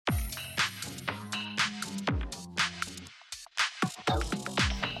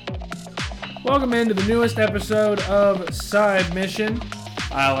Welcome into the newest episode of Side Mission.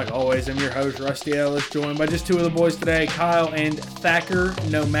 I, like always, am your host, Rusty Ellis, joined by just two of the boys today, Kyle and Thacker.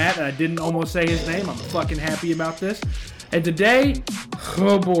 No Matt, and I didn't almost say his name. I'm fucking happy about this. And today,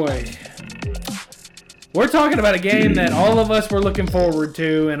 oh boy, we're talking about a game that all of us were looking forward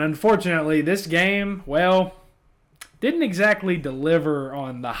to, and unfortunately, this game, well, didn't exactly deliver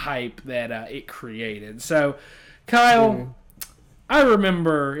on the hype that it created. So, Kyle, I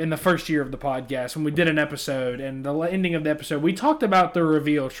remember in the first year of the podcast when we did an episode, and the ending of the episode, we talked about the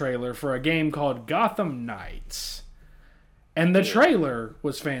reveal trailer for a game called Gotham Knights. And the trailer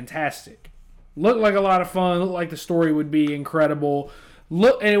was fantastic. Looked like a lot of fun, looked like the story would be incredible.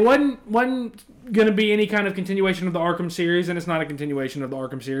 And it wasn't going to be any kind of continuation of the Arkham series, and it's not a continuation of the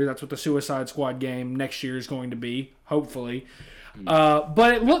Arkham series. That's what the Suicide Squad game next year is going to be, hopefully.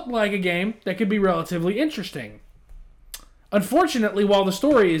 But it looked like a game that could be relatively interesting. Unfortunately, while the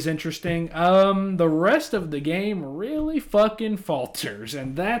story is interesting, the rest of the game really fucking falters,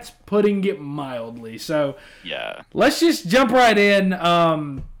 and that's putting it mildly. So, yeah, let's just jump right in.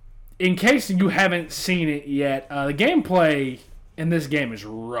 In case you haven't seen it yet, the gameplay in this game is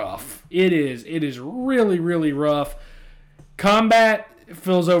rough. It is really, really rough. Combat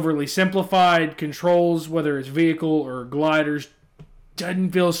feels overly simplified. Controls, whether it's vehicle or gliders,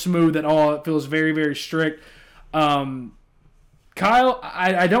 doesn't feel smooth at all. It feels very, very strict. Kyle,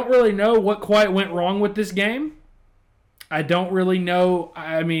 I don't really know what quite went wrong with this game. I don't really know.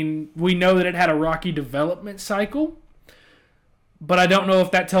 I mean, we know that it had a rocky development cycle, but I don't know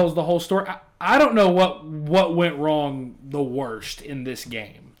if that tells the whole story. I don't know what went wrong the worst in this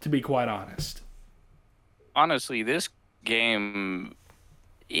game, to be quite honest. Honestly, this game,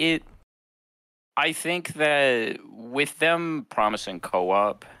 I think that with them promising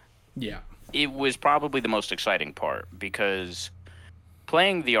co-op, yeah, it was probably the most exciting part because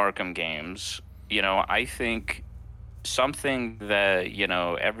playing the Arkham games, I think something that,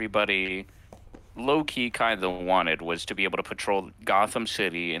 everybody low-key kind of wanted was to be able to patrol Gotham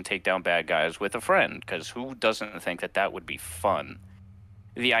City and take down bad guys with a friend, because who doesn't think that would be fun?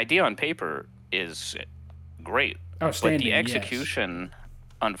 The idea on paper is great, but the execution,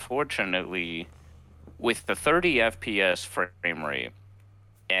 unfortunately, with the 30 FPS frame rate,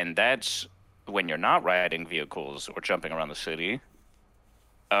 and that's when you're not riding vehicles or jumping around the city,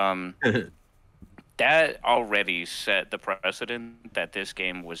 that already set the precedent that this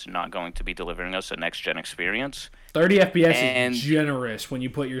game was not going to be delivering us a next-gen experience. 30 FPS is generous when you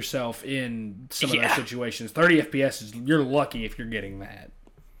put yourself in some of those situations. 30 FPS is, you're lucky if you're getting that.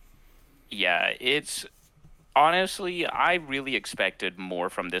 Yeah, it's... Honestly, I really expected more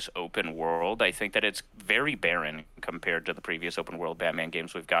from this open world. I think that it's very barren compared to the previous open world Batman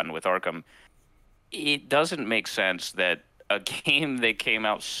games we've gotten with Arkham. It doesn't make sense that a game that came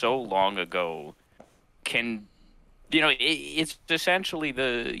out so long ago can, it's essentially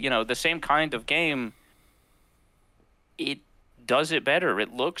the same kind of game. It does it better.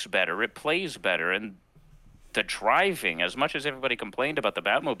 It looks better. It plays better. And the driving, as much as everybody complained about the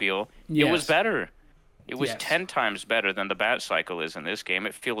Batmobile, it was better. It was 10 times better than the Bat Cycle is in this game.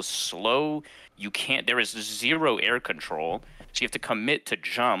 It feels slow. There is zero air control, so you have to commit to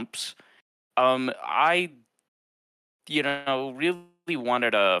jumps. I really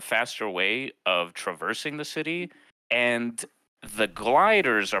wanted a faster way of traversing the city, and the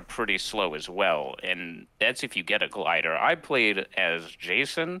gliders are pretty slow as well, and that's if you get a glider. I played as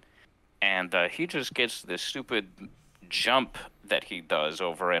Jason, and he just gets this stupid jump that he does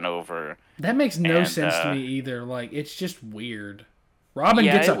over and over. That makes no sense to me either. Like, it's just weird. Robin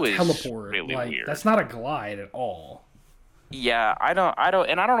gets a teleport. Really weird. That's not a glide at all. Yeah, I don't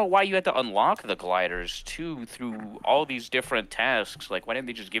know why you had to unlock the gliders too through all these different tasks. Like, why didn't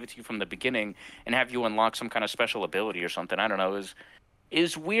they just give it to you from the beginning and have you unlock some kind of special ability or something? I don't know.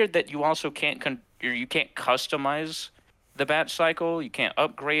 Is weird that you also can't customize the Bat Cycle. You can't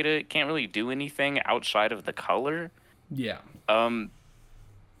upgrade it. Can't really do anything outside of the color. Yeah.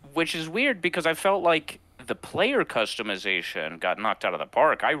 Which is weird because I felt like the player customization got knocked out of the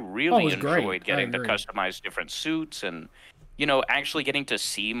park. I really enjoyed getting to customize different suits and, actually getting to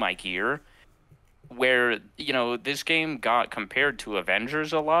see my gear. Where, this game got compared to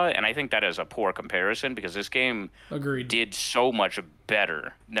Avengers a lot, and I think that is a poor comparison because this game did so much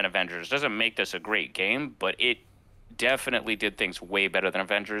better than Avengers. Doesn't make this a great game, but it definitely did things way better than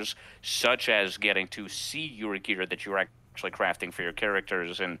Avengers, such as getting to see your gear that you're actually crafting for your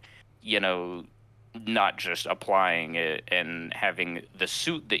characters and, not just applying it and having the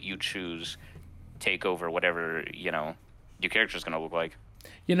suit that you choose take over whatever, your character's going to look like.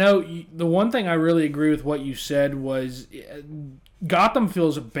 The one thing I really agree with what you said was Gotham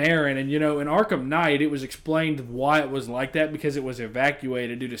feels barren, and in Arkham Knight, it was explained why it was like that because it was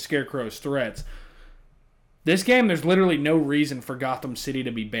evacuated due to Scarecrow's threats. This game, there's literally no reason for Gotham City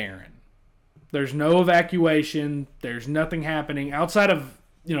to be barren. There's no evacuation. There's nothing happening outside of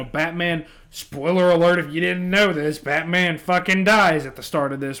Batman. Spoiler alert! If you didn't know this, Batman fucking dies at the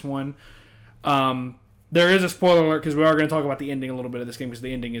start of this one. There is a spoiler alert because we are going to talk about the ending a little bit of this game because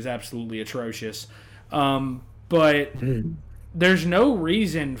the ending is absolutely atrocious. But there's no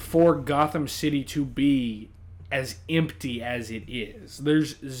reason for Gotham City to be as empty as it is.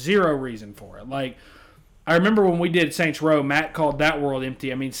 There's zero reason for it. Like, I remember when we did Saints Row, Matt called that world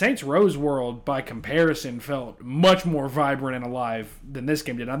empty. I mean, Saints Row's world, by comparison, felt much more vibrant and alive than this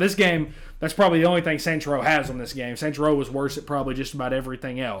game did. Now, this game, that's probably the only thing Saints Row has on this game. Saints Row was worse at probably just about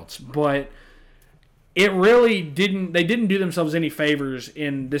everything else. But it really didn't. They didn't do themselves any favors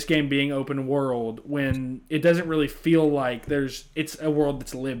in this game being open world when it doesn't really feel like it's a world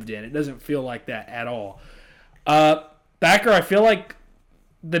that's lived in. It doesn't feel like that at all. Thacker, I feel like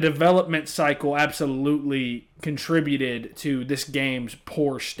the development cycle absolutely contributed to this game's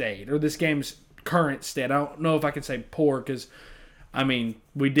poor state or this game's current state. I don't know if I can say poor because, I mean,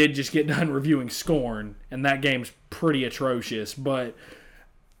 we did just get done reviewing Scorn, and that game's pretty atrocious, but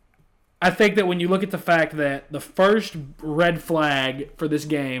I think that when you look at the fact that the first red flag for this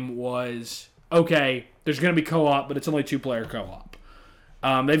game was, okay, there's going to be co-op, but it's only 2-player co-op.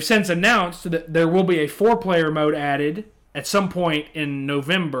 They've since announced that there will be a 4-player mode added at some point in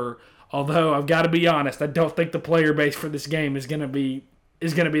November, although I've got to be honest, I don't think the player base for this game is going to be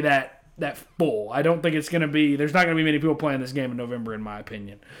that full. I don't think it's going to be, there's not going to be many people playing this game in November, in my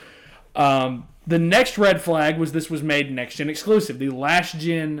opinion. The next red flag was this was made next-gen exclusive. The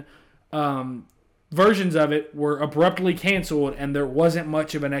last-gen versions of it were abruptly canceled, and there wasn't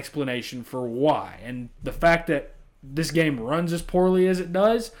much of an explanation for why. And the fact that this game runs as poorly as it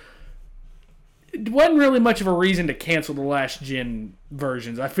does, it wasn't really much of a reason to cancel the last-gen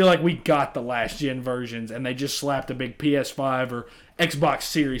versions. I feel like we got the last-gen versions, and they just slapped a big PS5 or Xbox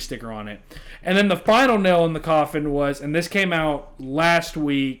Series sticker on it. And then the final nail in the coffin was, and this came out last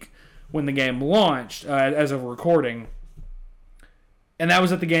week when the game launched, as of recording, and that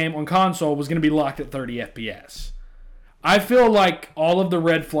was that the game on console was going to be locked at 30 FPS. I feel like all of the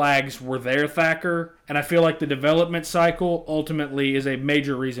red flags were there, Thacker, and I feel like the development cycle ultimately is a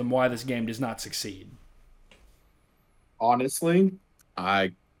major reason why this game does not succeed. Honestly,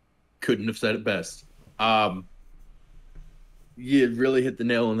 I couldn't have said it best. You really hit the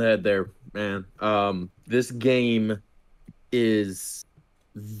nail on the head there, man. This game is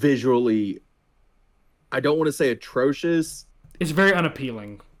visually, I don't want to say atrocious. It's very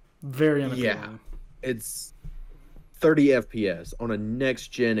unappealing. Very unappealing. Yeah, it's 30 FPS on a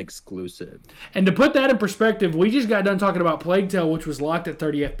next-gen exclusive. And to put that in perspective, we just got done talking about Plague Tale, which was locked at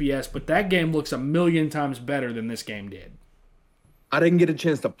 30 FPS, but that game looks a million times better than this game did. I didn't get a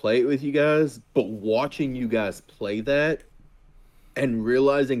chance to play it with you guys, but watching you guys play that and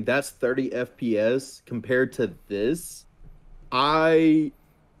realizing that's 30 FPS compared to this, I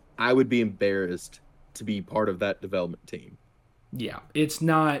would be embarrassed to be part of that development team. Yeah, it's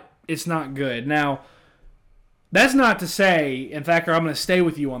not good. Now, that's not to say, and Thacker, I'm going to stay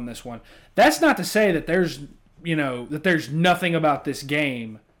with you on this one. That's not to say that there's nothing about this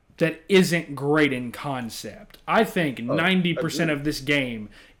game that isn't great in concept. I think 90% of this game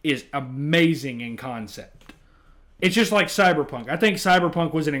is amazing in concept. It's just like Cyberpunk. I think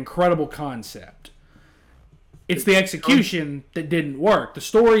Cyberpunk was an incredible concept. It's the execution that didn't work. The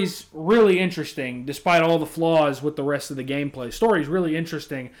story's really interesting, despite all the flaws with the rest of the gameplay. The story's really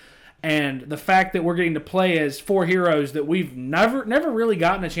interesting, and the fact that we're getting to play as 4 heroes that we've never really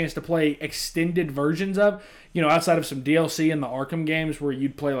gotten a chance to play extended versions of, outside of some DLC in the Arkham games where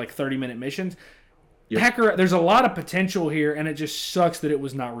you'd play like 30-minute missions. Yep. Hacker, there's a lot of potential here, and it just sucks that it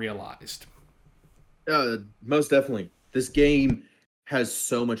was not realized. Most definitely. This game has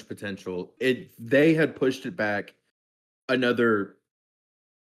so much potential. They had pushed it back another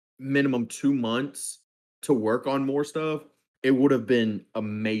minimum 2 months to work on more stuff. It would have been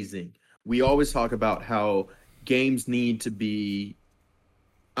amazing. We always talk about how games need to be,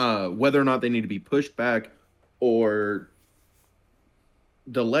 whether or not they need to be pushed back or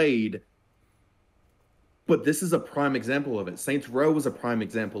delayed. But this is a prime example of it. Saints Row was a prime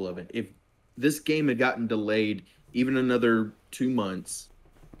example of it. If this game had gotten delayed even another 2 months,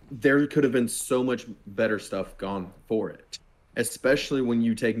 there could have been so much better stuff gone for it. Especially when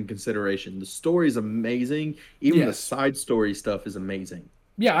you take in consideration the story is amazing. Even the side story stuff is amazing.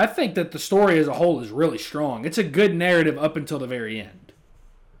 Yeah, I think that the story as a whole is really strong. It's a good narrative up until the very end.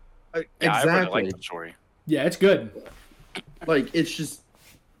 Yeah, I really like Exactly. the story. Yeah, it's good. Like, it's just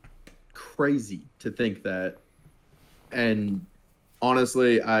crazy to think that. And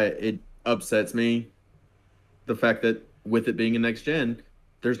honestly, it upsets me the fact that with it being a next gen,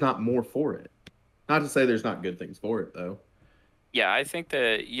 there's not more for it. Not to say there's not good things for it though. Yeah, I think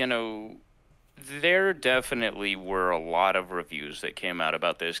that, there definitely were a lot of reviews that came out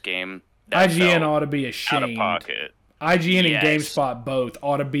about this game that IGN felt ought to be out of ashamed. pocket. IGN and Yes. GameSpot both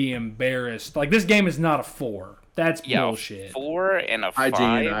ought to be embarrassed. Like, this game is not a 4. That's Yeah, bullshit. a 4 and a 5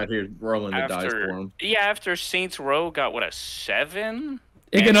 IGN out here rolling the dice for after them. after Saints Row got what, a 7?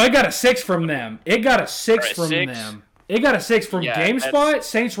 It got a 6 from them. It got a 6 Or a from 6? them. It got a 6 from Yeah, GameSpot.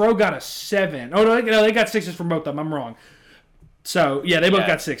 Saints Row got a 7. Oh, no, they got 6s from both of them. I'm wrong. So, yeah, they both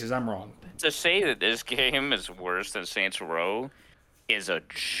got 6s. I'm wrong. To say that this game is worse than Saints Row is a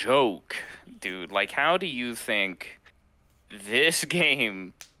joke, dude. Like, how do you think this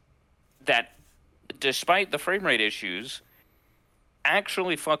game, that despite the frame rate issues,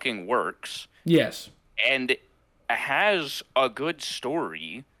 actually fucking works Yes. and has a good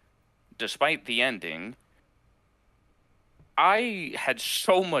story despite the ending? I had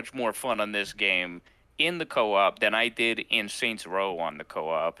so much more fun on this game in the co-op than I did in Saints Row on the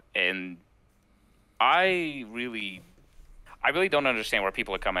co-op, and I really don't understand where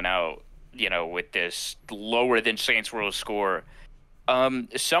people are coming out, with this lower than Saints Row score.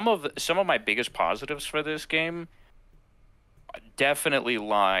 Some of my biggest positives for this game definitely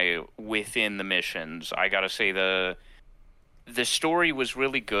lie within the missions. I gotta say the story was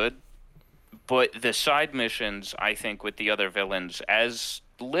really good, but the side missions, I think, with the other villains, as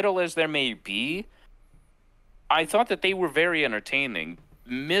little as there may be, I thought that they were very entertaining.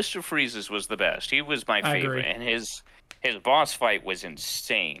 Mr. Freeze's was the best. He was my favorite, and his boss fight was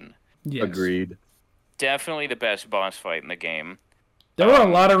insane. Yes. Agreed. Definitely the best boss fight in the game. There were a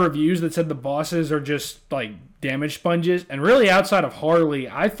lot of reviews that said the bosses are just, like, damage sponges. And really, outside of Harley,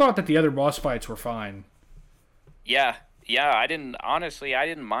 I thought that the other boss fights were fine. Yeah, I didn't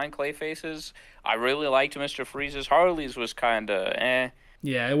mind Clayface's. I really liked Mr. Freeze's. Harley's was kind of eh.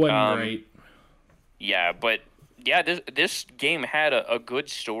 Yeah, it wasn't great. Yeah, but yeah, this game had a good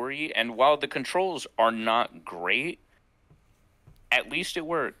story, and while the controls are not great, at least it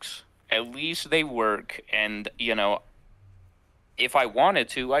works. At least they work, and if I wanted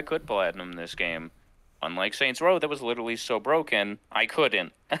to, I could platinum this game. Unlike Saints Row, that was literally so broken, I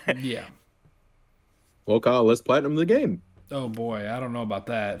couldn't. Yeah. Well, Kyle, let's platinum the game. Oh, boy, I don't know about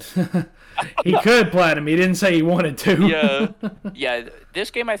that. He could platinum. He didn't say he wanted to. Yeah.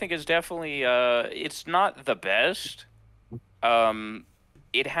 This game, I think, is definitely, it's not the best.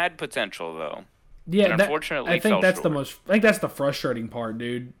 It had potential, though. Yeah, unfortunately, I think that's short. I think that's the frustrating part,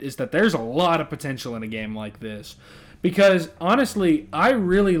 dude, is that there's a lot of potential in a game like this. Because, honestly, I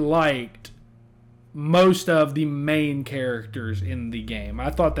really liked most of the main characters in the game. I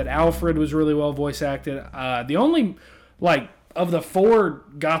thought that Alfred was really well voice acted. The only, of the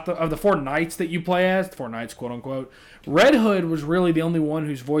four knights that you play as, 4 knights, quote unquote, Red Hood was really the only one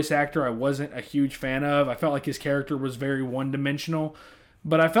whose voice actor I wasn't a huge fan of. I felt like his character was very one-dimensional.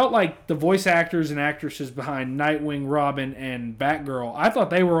 But I felt like the voice actors and actresses behind Nightwing, Robin, and Batgirl, I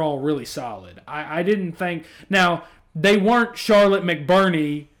thought they were all really solid. I didn't think... Now, they weren't Charlotte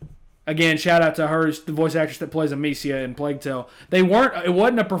McBurney. Again, shout out to her, the voice actress that plays Amicia in Plague Tale. It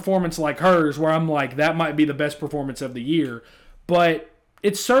wasn't a performance like hers where I'm like, that might be the best performance of the year. But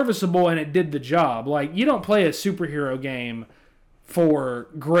it's serviceable and it did the job. Like, you don't play a superhero game for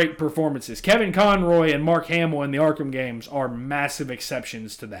great performances. Kevin Conroy and Mark Hamill in the Arkham games are massive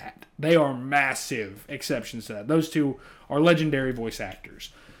exceptions to that. They are massive exceptions to that. Those two are legendary voice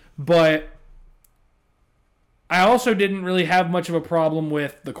actors. But I also didn't really have much of a problem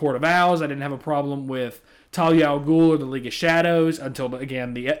with the Court of Owls. I didn't have a problem with Talia al Ghul or the League of Shadows until,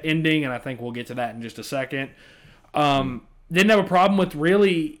 again, the ending, and I think we'll get to that in just a second. Didn't have a problem with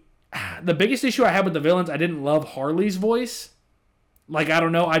really... The biggest issue I had with the villains, I didn't love Harley's voice. Like, I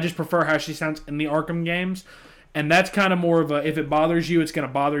don't know, I just prefer how she sounds in the Arkham games. And that's kind of more of a, if it bothers you, it's going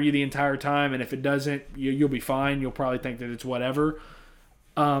to bother you the entire time. And if it doesn't, you'll be fine. You'll probably think that it's whatever.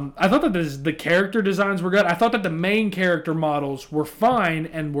 I thought that the character designs were good. I thought that the main character models were fine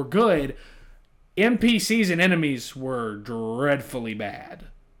and were good. NPCs and enemies were dreadfully bad.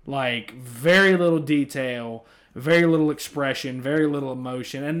 Like, very little detail, very little expression, very little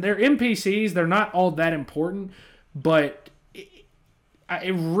emotion. And they're NPCs, they're not all that important, but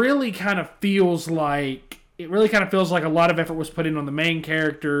it really kind of feels like a lot of effort was put in on the main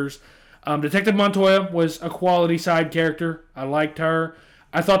characters. Detective Montoya was a quality side character. I liked her.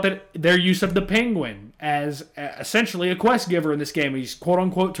 I thought that their use of the Penguin as essentially a quest giver in this game, he's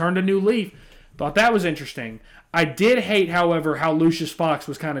quote-unquote turned a new leaf, thought that was interesting. I did hate, however, how Lucius Fox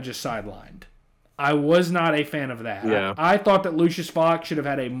was kind of just sidelined. I was not a fan of that. Yeah. I thought that Lucius Fox should have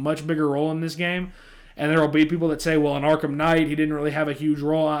had a much bigger role in this game. And there will be people that say, well, in Arkham Knight, he didn't really have a huge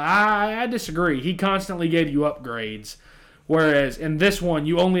role. I disagree. He constantly gave you upgrades. Whereas in this one,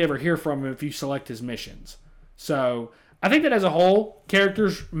 you only ever hear from him if you select his missions. So I think that as a whole,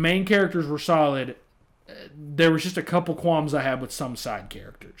 main characters were solid. There was just a couple qualms I had with some side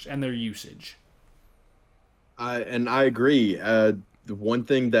characters and their usage. I agree. The one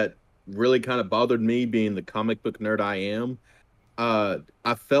thing that really kind of bothered me, being the comic book nerd I am,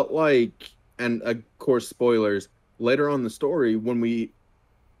 I felt like, and of course, spoilers, later on in the story, when we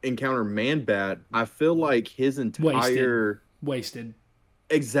encounter Man-Bat, I feel like his entire... Wasted.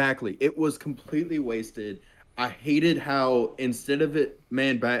 Exactly. It was completely wasted. I hated how, instead of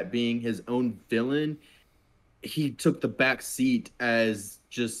Man-Bat being his own villain, he took the back seat as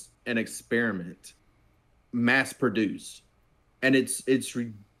just an experiment, mass-produced. And it's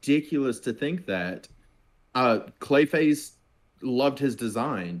ridiculous to think that. Clayface loved his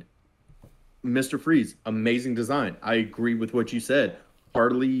design. Mr. Freeze, amazing design. I agree with what you said.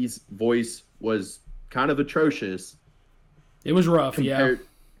 Harley's voice was kind of atrocious. It was rough,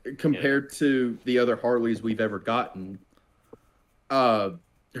 compared to the other Harleys we've ever gotten. Her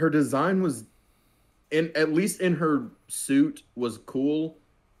design was, at least in her suit, was cool.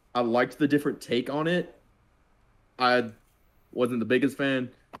 I liked the different take on it. I wasn't the biggest fan.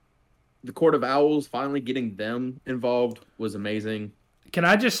 The Court of Owls, finally getting them involved, was amazing. Can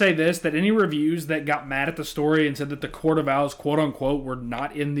I just say this, that any reviews that got mad at the story and said that the Court of Owls, quote-unquote, were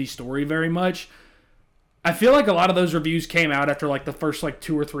not in the story very much, I feel like a lot of those reviews came out after like the first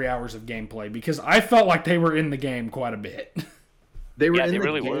 2 or 3 hours of gameplay, because I felt like they were in the game quite a bit. They were in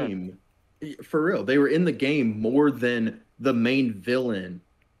the game. For real. They were in the game more than the main villain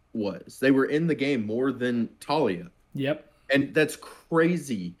was. They were in the game more than Talia. Yep. And that's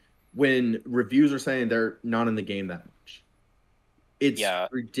crazy when reviews are saying they're not in the game that much. It's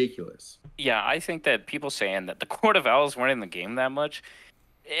ridiculous. Yeah, I think that people saying that the Court of Owls weren't in the game that much,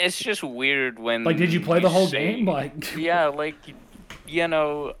 it's just weird when... did you play the whole game? Yeah,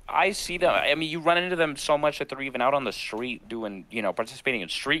 I see them. I mean, you run into them so much that they're even out on the street doing, participating in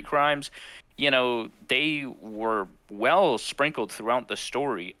street crimes. They were well sprinkled throughout the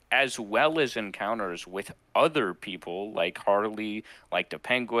story, as well as encounters with other people like Harley, like the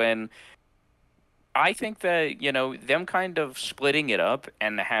Penguin. I think that, them kind of splitting it up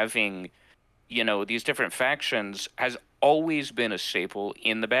and having, these different factions has always been a staple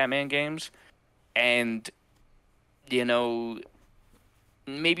in the Batman games. And,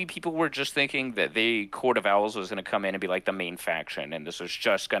 maybe people were just thinking that the Court of Owls was going to come in and be like the main faction, and this was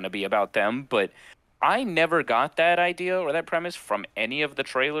just going to be about them. But I never got that idea or that premise from any of the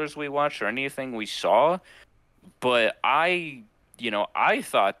trailers we watched or anything we saw. But I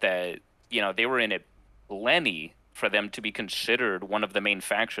thought that, they were in it plenty for them to be considered one of the main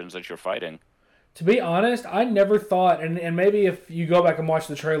factions that you're fighting. To be honest, I never thought, and maybe if you go back and watch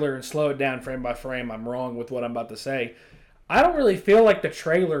the trailer and slow it down frame by frame, I'm wrong with what I'm about to say. I don't really feel like the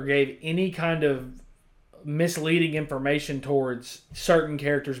trailer gave any kind of misleading information towards certain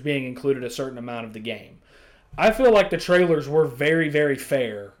characters being included a certain amount of the game. I feel like the trailers were very, very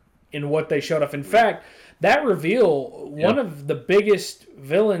fair in what they showed off. In fact, that reveal, one of the biggest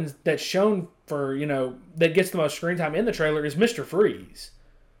villains that's shown for, that gets the most screen time in the trailer is Mr. Freeze.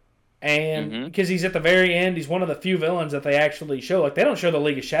 And because he's at the very end, he's one of the few villains that they actually show. They don't show the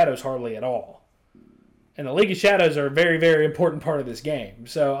League of Shadows hardly at all. And the League of Shadows are a very, very important part of this game.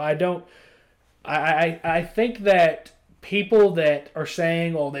 So I think that people that are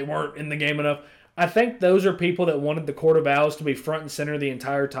saying, they weren't in the game enough, I think those are people that wanted the Court of Owls to be front and center the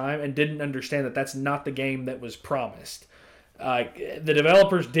entire time and didn't understand that that's not the game that was promised. The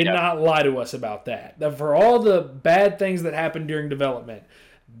developers did not lie to us about that. For all the bad things that happened during development,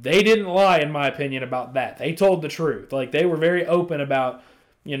 they didn't lie, in my opinion, about that. They told the truth. They were very open about,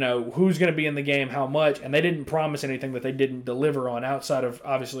 who's going to be in the game, how much, and they didn't promise anything that they didn't deliver on outside of,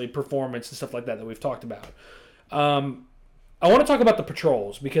 obviously, performance and stuff like that we've talked about. I want to talk about the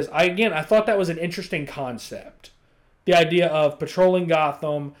patrols because, I thought that was an interesting concept. The idea of patrolling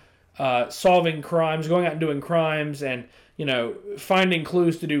Gotham, solving crimes, going out and doing crimes, and, finding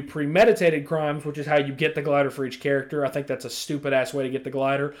clues to do premeditated crimes, which is how you get the glider for each character. I think that's a stupid-ass way to get the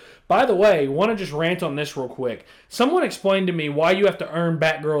glider. By the way, want to just rant on this real quick. Someone explained to me why you have to earn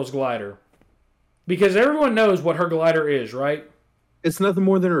Batgirl's glider. Because everyone knows what her glider is, right? It's nothing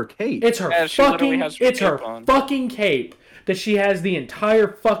more than her cape. It's her fucking cape. that she has the entire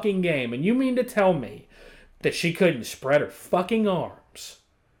fucking game. And you mean to tell me that she couldn't spread her fucking arms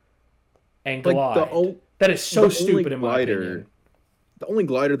and glide? That is so stupid in my opinion. The only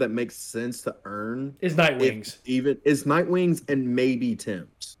glider that makes sense to earn is Nightwings. Is Nightwings and maybe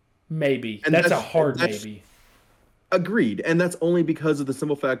Tim's. Maybe. And that's a hard maybe. Agreed. And that's only because of the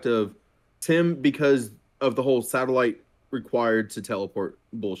simple fact of Tim, because of the whole satellite required to teleport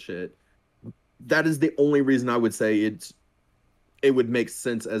bullshit. That is the only reason I would say it would make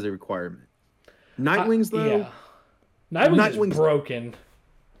sense as a requirement. Nightwings, though? Yeah. Nightwings is broken.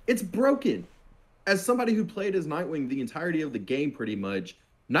 It's broken. As somebody who played as Nightwing the entirety of the game pretty much,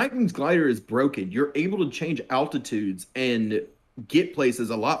 Nightwing's glider is broken. You're able to change altitudes and get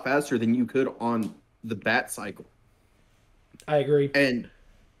places a lot faster than you could on the Bat Cycle. I agree. And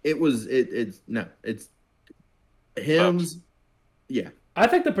it's hymns. Yeah. I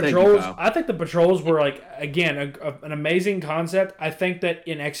think the patrols were like, again, an amazing concept. I think that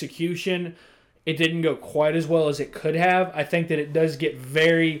in execution, it didn't go quite as well as it could have. I think that it does get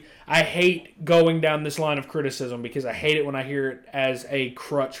I hate going down this line of criticism because I hate it when I hear it as a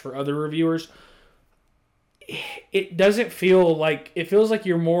crutch for other reviewers. It doesn't feel like, it feels like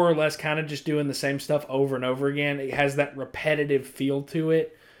you're more or less kind of just doing the same stuff over and over again. It has that repetitive feel to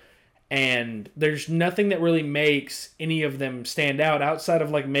it. And there's nothing that really makes any of them stand out outside of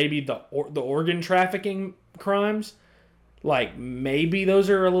like maybe the organ trafficking crimes. Like maybe those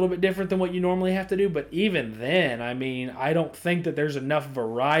are a little bit different than what you normally have to do. But even then, I mean, I don't think that there's enough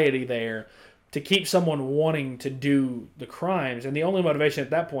variety there to keep someone wanting to do the crimes. And the only motivation at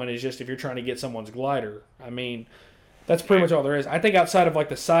that point is just if you're trying to get someone's glider. I mean, that's pretty much all there is. I think outside of like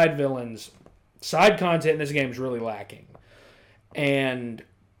the side villains, side content in this game is really lacking. And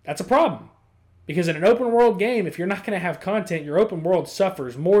that's a problem. Because in an open world game, if you're not going to have content, your open world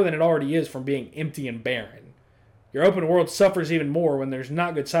suffers more than it already is from being empty and barren. Your open world suffers even more when there's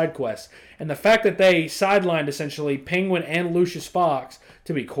not good side quests. And the fact that they sidelined essentially Penguin and Lucius Fox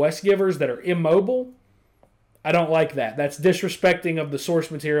to be quest givers that are immobile, I don't like that. That's disrespecting of the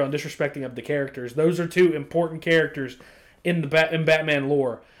source material and disrespecting of the characters. Those are two important characters in Batman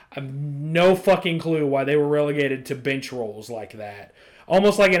lore. I have no fucking clue why they were relegated to bench roles like that.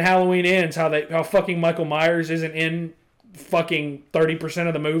 Almost like in Halloween Ends, how fucking Michael Myers isn't in fucking 30%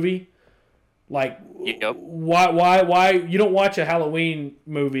 of the movie. Like, yep. Why you don't watch a Halloween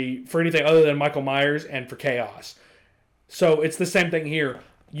movie for anything other than Michael Myers and for chaos. So it's the same thing here.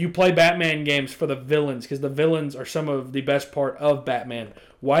 You play Batman games for the villains because the villains are some of the best part of Batman.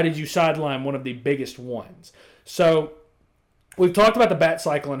 Why did you sideline one of the biggest ones? So we've talked about the Bat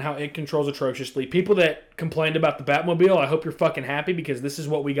Cycle and how it controls atrociously. People that complained about the Batmobile, I hope you're fucking happy because this is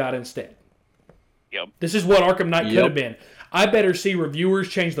what we got instead. Yep. This is what Arkham Knight could have been. I better see reviewers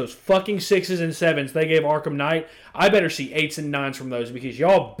change those fucking 6s and 7s they gave Arkham Knight. I better see 8s and 9s from those because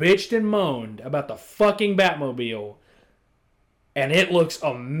y'all bitched and moaned about the fucking Batmobile. And it looks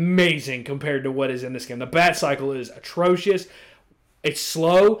amazing compared to what is in this game. The Bat Cycle is atrocious. It's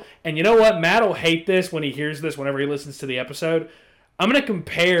slow. And you know what? Matt will hate this when he hears this whenever he listens to the episode. I'm going to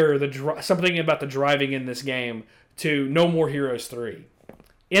compare something about the driving in this game to No More Heroes 3.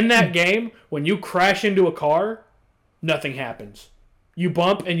 In that game, when you crash into a car, nothing happens. You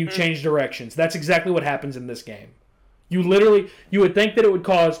bump and you change directions. That's exactly what happens in this game. You would think that it would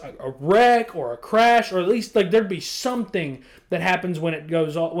cause a wreck or a crash, or at least like there'd be something that happens when it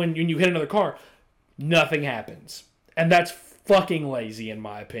goes when you hit another car. Nothing happens. And that's fucking lazy in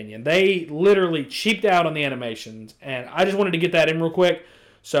my opinion. They literally cheaped out on the animations, and I just wanted to get that in real quick.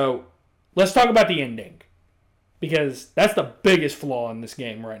 So let's talk about the ending. Because that's the biggest flaw in this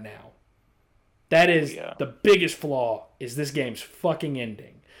game right now. That is the biggest flaw is this game's fucking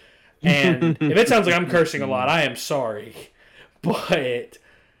ending. And if it sounds like I'm cursing a lot, I am sorry. But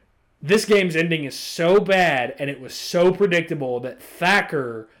this game's ending is so bad and it was so predictable that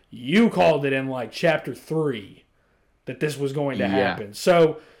Thacker, you called it in like chapter 3 that this was going to happen.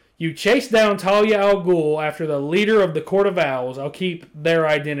 So you chase down Talia al Ghul after the leader of the Court of Owls. I'll keep their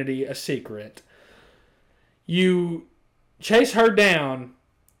identity a secret. You chase her down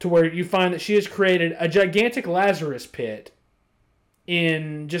to where you find that she has created a gigantic Lazarus pit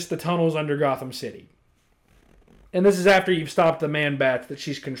in just the tunnels under Gotham City. And this is after you've stopped the man-bats that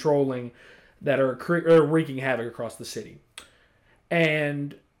she's controlling that are wreaking havoc across the city.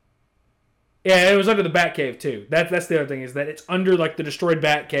 And yeah, it was under the Batcave too. That's the other thing, is that it's under like the destroyed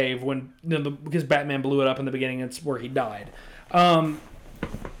Batcave when because Batman blew it up in the beginning. It's where he died.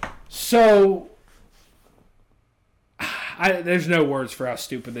 There's no words for how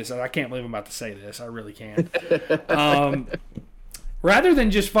stupid this is. I can't believe I'm about to say this. I really can't. Rather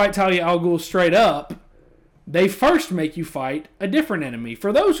than just fight Talia al Ghul straight up, they first make you fight a different enemy.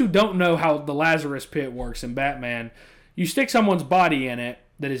 For those who don't know how the Lazarus Pit works in Batman, you stick someone's body in it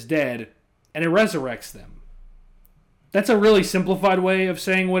that is dead, and it resurrects them. That's a really simplified way of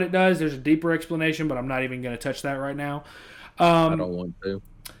saying what it does. There's a deeper explanation, but I'm not even going to touch that right now. I don't want to.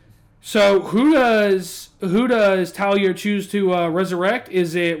 So who does Talia choose to resurrect?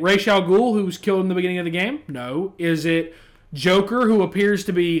 Is it Ra's al Ghul, who was killed in the beginning of the game? No. Is it Joker, who appears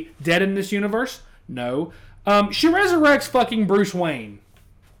to be dead in this universe? No. She resurrects fucking Bruce Wayne.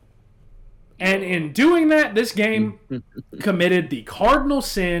 And in doing that, this game committed the cardinal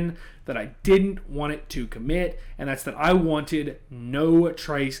sin that I didn't want it to commit, and that's that I wanted no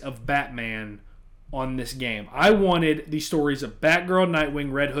trace of Batman on this game. I wanted the stories of Batgirl,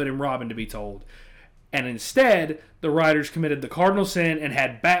 Nightwing, Red Hood, and Robin to be told. And instead, the writers committed the cardinal sin and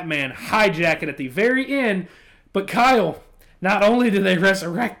had Batman hijack it at the very end. But Kyle, not only did they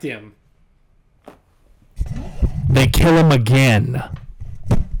resurrect him, they kill him again.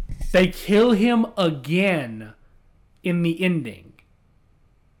 They kill him again in the ending.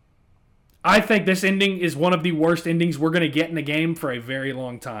 I think this ending is one of the worst endings we're going to get in the game for a very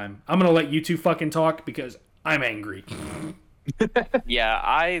long time. I'm going to let you two fucking talk because I'm angry. Yeah,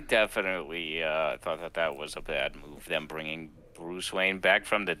 I definitely thought that was a bad move, them bringing Bruce Wayne back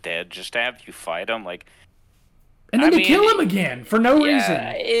from the dead just to have you fight him. And then kill him again for no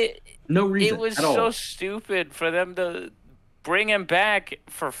reason. No reason. It was at all. so stupid for them to bring him back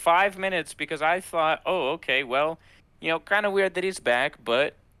for 5 minutes because I thought, oh, okay, well, kind of weird that he's back,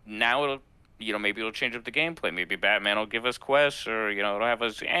 but now it'll, maybe it'll change up the gameplay. Maybe Batman will give us quests or, it'll have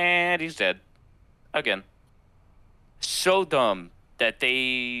us, and he's dead. Again. So dumb that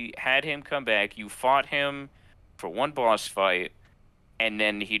they had him come back. You fought him for one boss fight, and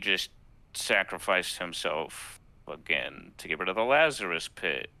then he just sacrificed himself again to get rid of the Lazarus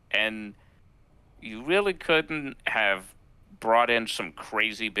Pit. And you really couldn't have brought in some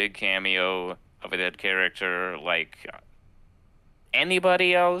crazy big cameo of a dead character like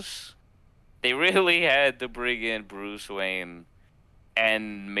anybody else. They really had to bring in Bruce Wayne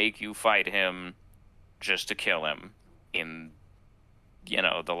and make you fight him just to kill him in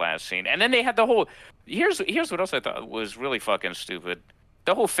the last scene. And then they had the whole here's what else I thought was really fucking stupid.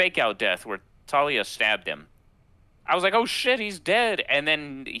 The whole fake out death where Talia stabbed him. I was like, oh shit, he's dead. And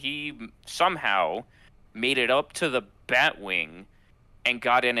then he somehow made it up to the Batwing and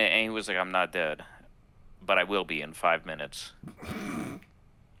got in it, and he was like, I'm not dead, but I will be in 5 minutes.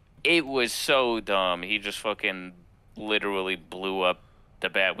 It was so dumb. He just fucking literally blew up the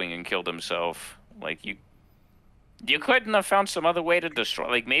Batwing and killed himself. You couldn't have found some other way to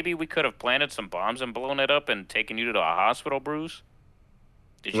destroy. Maybe we could have planted some bombs and blown it up and taken you to a hospital, Bruce.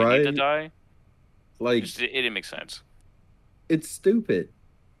 Did you need to die? It didn't make sense. It's stupid.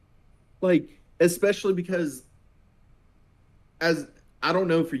 Especially because, as I don't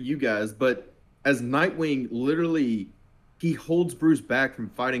know for you guys, but as Nightwing, literally, he holds Bruce back from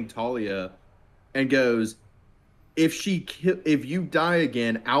fighting Talia, and goes, "If you die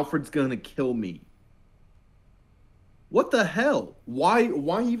again, Alfred's gonna kill me." What the hell? Why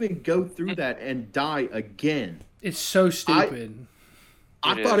even go through that and die again? It's so stupid.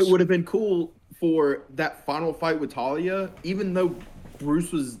 I thought it would have been cool for that final fight with Talia, even though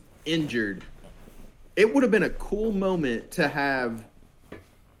Bruce was injured. It would have been a cool moment to have.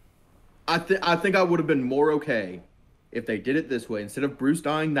 I think I would have been more okay if they did it this way instead of Bruce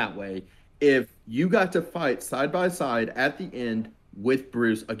dying that way. If you got to fight side by side at the end with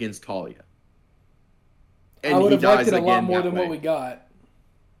Bruce against Talia, and I would have liked it a lot again more that than way. what we got.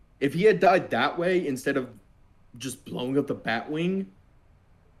 If he had died that way instead of just blowing up the Batwing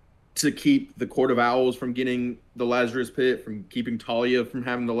to keep the Court of Owls from getting the Lazarus Pit, from keeping Talia from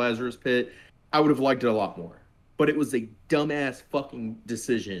having the Lazarus Pit, I would have liked it a lot more. But it was a dumbass fucking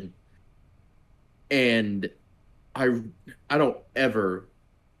decision. And I don't ever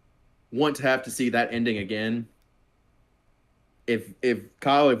want to have to see that ending again. If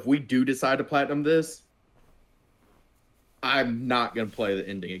Kyle, if we do decide to platinum this, I'm not going to play the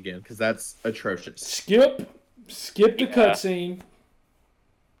ending again because that's atrocious. Skip the cutscene.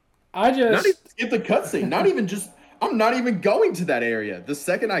 Not even skip the cutscene. I'm not even going to that area. The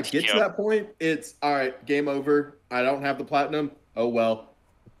second I get to that point, it's all right, game over. I don't have the platinum. Oh well.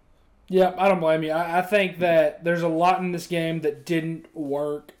 Yeah, I don't blame you. I think that there's a lot in this game that didn't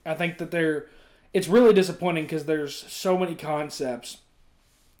work. I think that it's really disappointing because there's so many concepts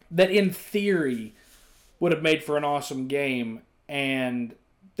that in theory would have made for an awesome game, and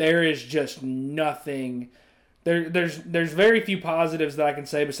there is just nothing. There's very few positives that I can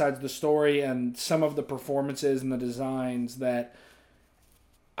say besides the story and some of the performances and the designs that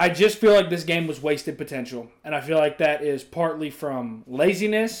I just feel like this game was wasted potential. And I feel like that is partly from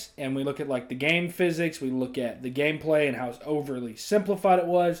laziness. And we look at like the game physics. We look at the gameplay and how overly simplified it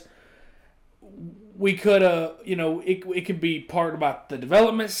was. We could have, it could be part about the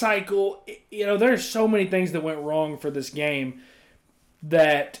development cycle. There's so many things that went wrong for this game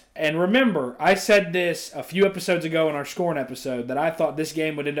and remember, I said this a few episodes ago in our scoring episode that I thought this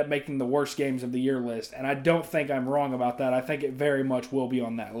game would end up making the worst games of the year list, and I don't think I'm wrong about that. I think it very much will be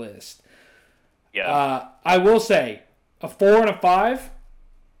on that list. Yeah. I will say, a 4 and a 5,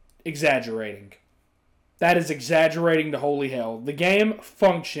 exaggerating. That is exaggerating to holy hell. The game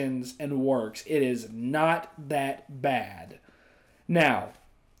functions and works. It is not that bad. Now,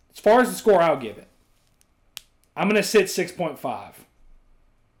 as far as the score, I'll give it. I'm going to sit 6.5.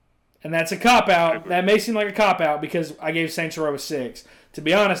 And that's a cop-out. That may seem like a cop-out because I gave Saints Row a 6. To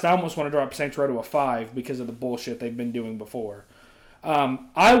be honest, I almost want to drop Saints Row to a 5 because of the bullshit they've been doing before.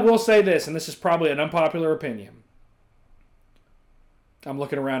 I will say this, and this is probably an unpopular opinion. I'm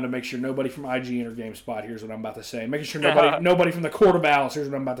looking around to make sure nobody from IGN or GameSpot hears what I'm about to say. Making sure nobody from the Court of Owls hears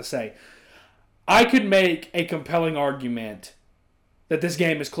what I'm about to say. I could make a compelling argument that this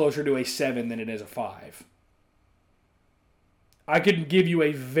game is closer to a 7 than it is a 5. I could give you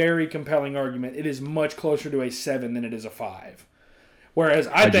a very compelling argument. It is much closer to a 7 than it is a 5. Whereas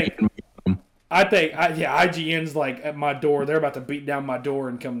I think IGN's like at my door. They're about to beat down my door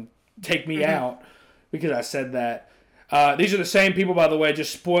and come take me out because I said that. These are the same people, by the way.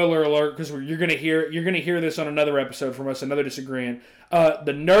 Just spoiler alert, because you're gonna hear this on another episode from us, another disagreeing.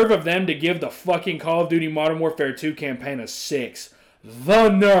 The nerve of them to give the fucking Call of Duty Modern Warfare 2 campaign a 6. The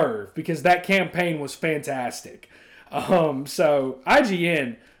nerve, because that campaign was fantastic. So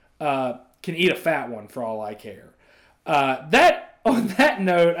IGN can eat a fat one for all I care. On that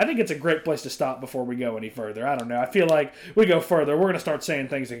note, I think it's a great place to stop before we go any further. I don't know. I feel like we go further, we're going to start saying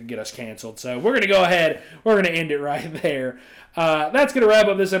things that can get us canceled. So we're going to go ahead. We're going to end it right there. That's going to wrap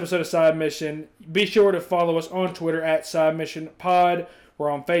up this episode of Side Mission. Be sure to follow us on Twitter at Side Mission Pod. We're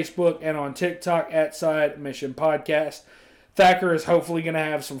on Facebook and on TikTok at Side Mission Podcast. Thacker is hopefully going to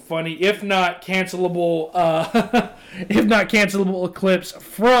have some funny, if not cancelable clips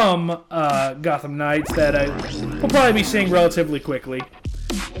from Gotham Knights that we'll probably be seeing relatively quickly.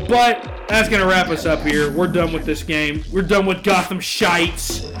 But that's going to wrap us up here. We're done with this game. We're done with Gotham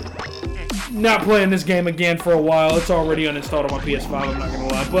Shites. Not playing this game again for a while. It's already uninstalled on my PS5, I'm not going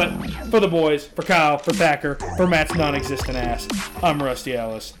to lie. But for the boys, for Kyle, for Thacker, for Matt's non-existent ass, I'm Rusty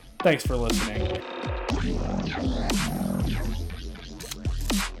Ellis. Thanks for listening.